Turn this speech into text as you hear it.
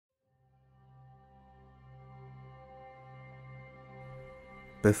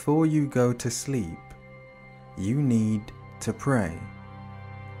Before you go to sleep, you need to pray.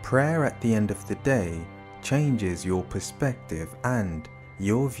 Prayer at the end of the day changes your perspective and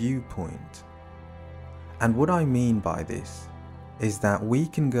your viewpoint. And what I mean by this is that we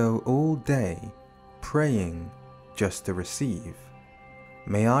can go all day praying just to receive.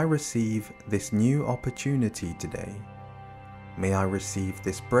 May I receive this new opportunity today. May I receive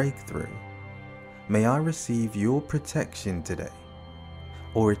this breakthrough. May I receive your protection today.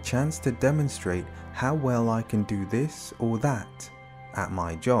 Or a chance to demonstrate how well I can do this or that at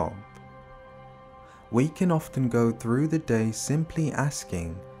my job. We can often go through the day simply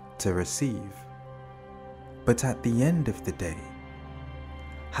asking to receive. But at the end of the day,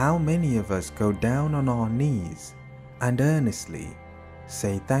 how many of us go down on our knees and earnestly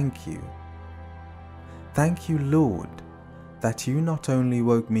say thank you? Thank you, Lord, that you not only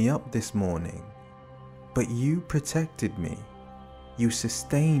woke me up this morning, but you protected me. You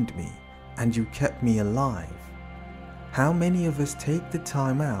sustained me and you kept me alive. How many of us take the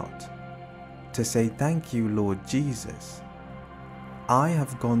time out to say thank you, Lord Jesus? I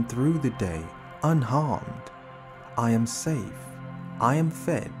have gone through the day unharmed. I am safe. I am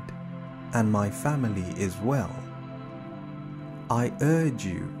fed, and my family is well. I urge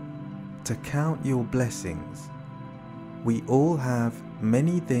you to count your blessings. We all have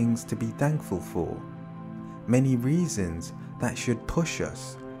many things to be thankful for, many reasons that should push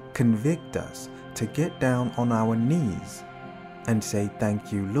us, convict us to get down on our knees and say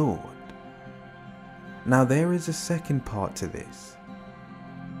thank you, Lord. Now there is a second part to this.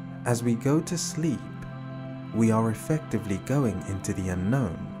 As we go to sleep, we are effectively going into the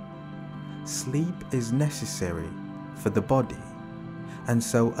unknown. Sleep is necessary for the body, and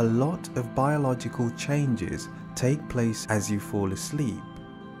so a lot of biological changes take place as you fall asleep.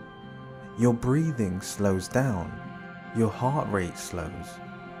 Your breathing slows down. Your heart rate slows,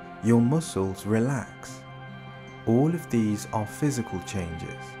 your muscles relax. All of these are physical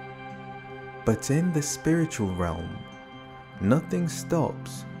changes. But in the spiritual realm, nothing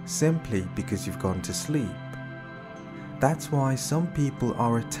stops simply because you've gone to sleep. That's why some people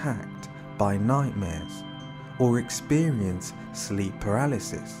are attacked by nightmares or experience sleep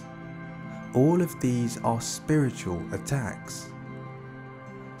paralysis. All of these are spiritual attacks.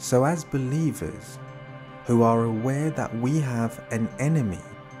 So as believers, who are aware that we have an enemy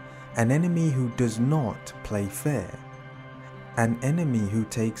who does not play fair, an enemy who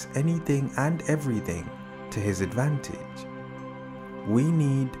takes anything and everything to his advantage, we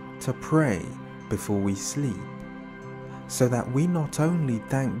need to pray before we sleep, so that we not only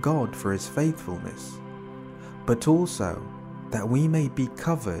thank God for his faithfulness, but also that we may be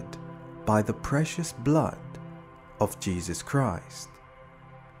covered by the precious blood of Jesus Christ,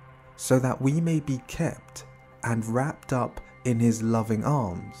 so that we may be kept and wrapped up in his loving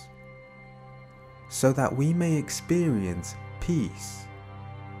arms, so that we may experience peace,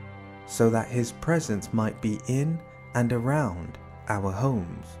 so that his presence might be in and around our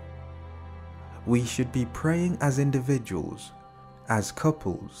homes. We should be praying as individuals, as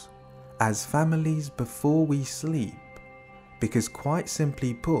couples, as families before we sleep, because quite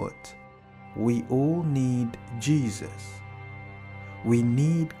simply put, we all need Jesus. We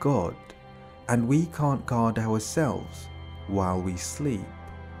need God, and we can't guard ourselves while we sleep.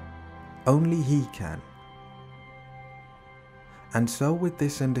 Only he can. And so with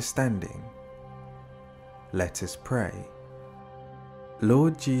this understanding, let us pray.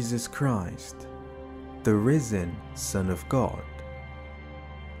 Lord Jesus Christ, the risen Son of God,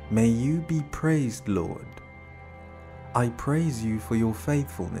 may you be praised, Lord. I praise you for your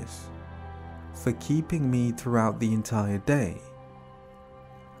faithfulness, for keeping me throughout the entire day.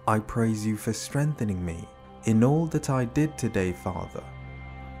 I praise you for strengthening me in all that I did today, Father.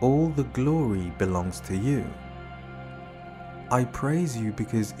 All the glory belongs to you. I praise you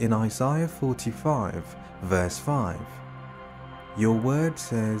because in Isaiah 45 verse 5, your word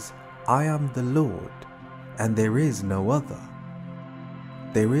says, I am the Lord, and there is no other.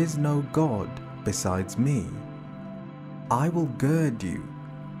 There is no God besides me. I will gird you,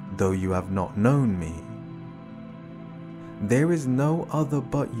 though you have not known me. There is no other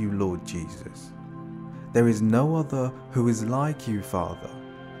but you, Lord Jesus. There is no other who is like you, Father.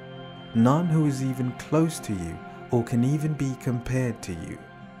 None who is even close to you or can even be compared to you.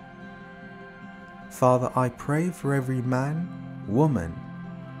 Father, I pray for every man, woman,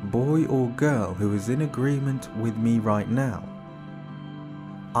 boy or girl who is in agreement with me right now.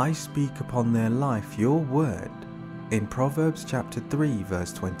 I speak upon their life your word in Proverbs chapter 3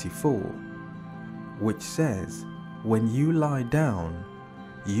 verse 24, which says, when you lie down,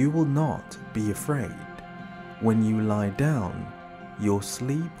 you will not be afraid. When you lie down, your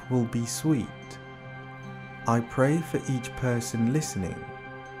sleep will be sweet. I pray for each person listening,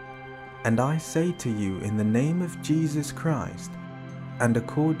 and I say to you in the name of Jesus Christ and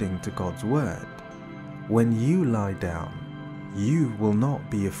according to God's word, when you lie down, you will not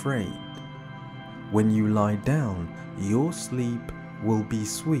be afraid. When you lie down, your sleep will be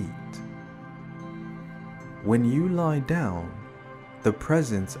sweet. When you lie down, the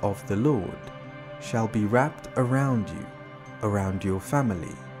presence of the Lord shall be wrapped around you, around your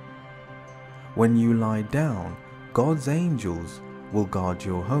family. When you lie down, God's angels will guard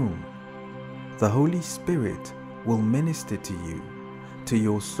your home. The Holy Spirit will minister to you, to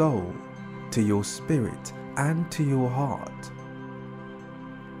your soul, to your spirit, and to your heart.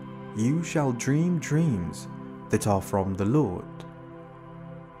 You shall dream dreams that are from the Lord.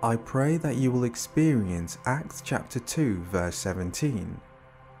 I pray that you will experience Acts chapter 2 verse 17,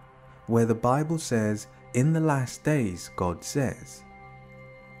 where the Bible says, in the last days God says,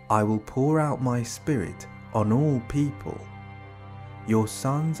 I will pour out my spirit on all people. Your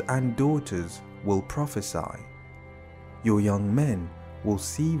sons and daughters will prophesy. Your young men will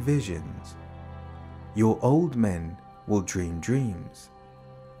see visions. Your old men will dream dreams.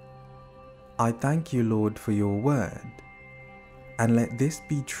 I thank you, Lord, for your word, and let this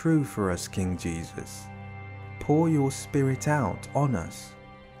be true for us, King Jesus. Pour your spirit out on us,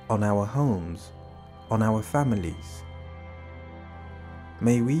 on our homes, on our families.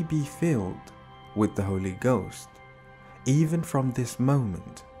 May we be filled with the Holy Ghost, even from this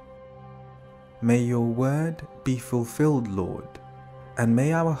moment. May your word be fulfilled, Lord, and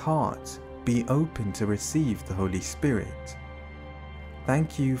may our hearts be open to receive the Holy Spirit.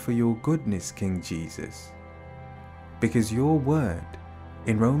 Thank you for your goodness, King Jesus, because your word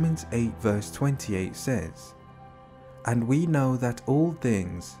in Romans 8 verse 28 says, and we know that all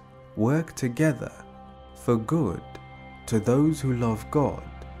things work together for good to those who love God,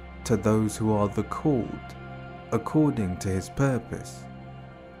 to those who are the called according to his purpose.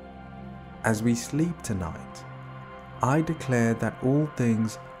 As we sleep tonight, I declare that all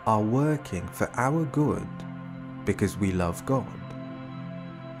things are working for our good because we love God.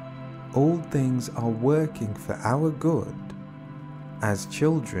 All things are working for our good as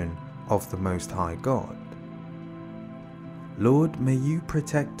children of the Most High God. Lord, may you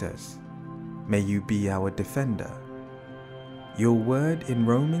protect us. May you be our defender. Your word in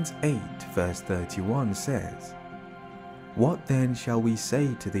Romans 8 verse 31 says, what then shall we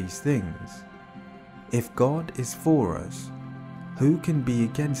say to these things? If God is for us, who can be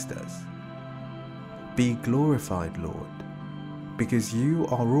against us? Be glorified, Lord, because you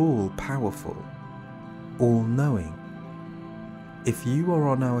are all powerful, all knowing. If you are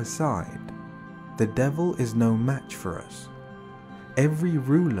on our side, the devil is no match for us. Every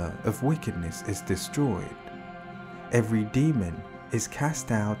ruler of wickedness is destroyed. Every demon is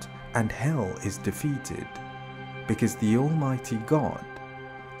cast out and hell is defeated, because the Almighty God,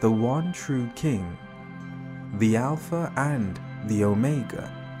 the one true King, the Alpha and the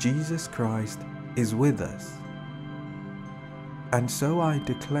Omega, Jesus Christ, is with us. And so I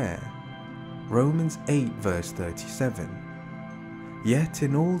declare, Romans 8 verse 37, yet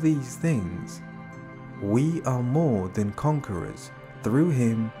in all these things we are more than conquerors through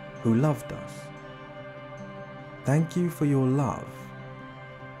him who loved us. Thank you for your love.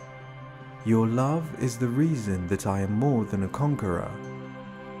 Your love is the reason that I am more than a conqueror.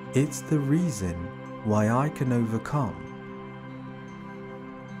 It's the reason why I can overcome.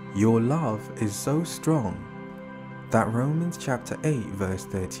 Your love is so strong that Romans chapter 8 verse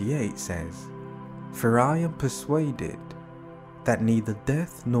 38 says, for I am persuaded that neither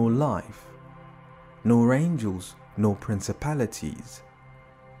death nor life, nor angels nor principalities,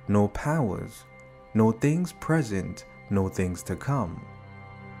 nor powers, nor things present nor things to come,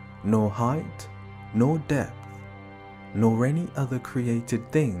 nor height, nor depth, nor any other created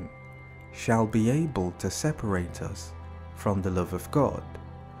thing shall be able to separate us from the love of God,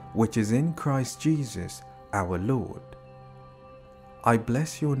 which is in Christ Jesus our Lord. I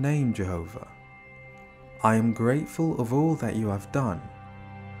bless your name, Jehovah. I am grateful of all that you have done,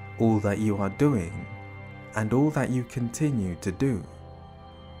 all that you are doing, and all that you continue to do.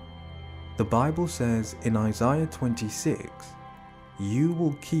 The Bible says in Isaiah 26, you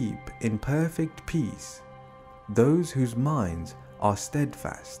will keep in perfect peace those whose minds are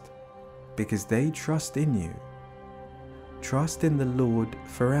steadfast, because they trust in you. Trust in the Lord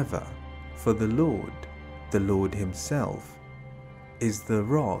forever, for the Lord himself, is the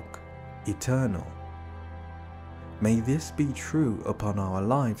rock eternal. May this be true upon our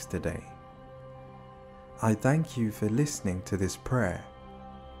lives today. I thank you for listening to this prayer.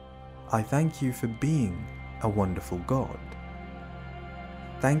 I thank you for being a wonderful God.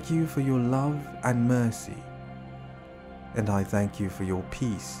 Thank you for your love and mercy, and I thank you for your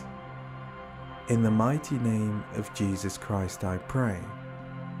peace. In the mighty name of Jesus Christ I pray.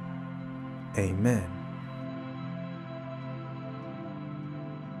 Amen.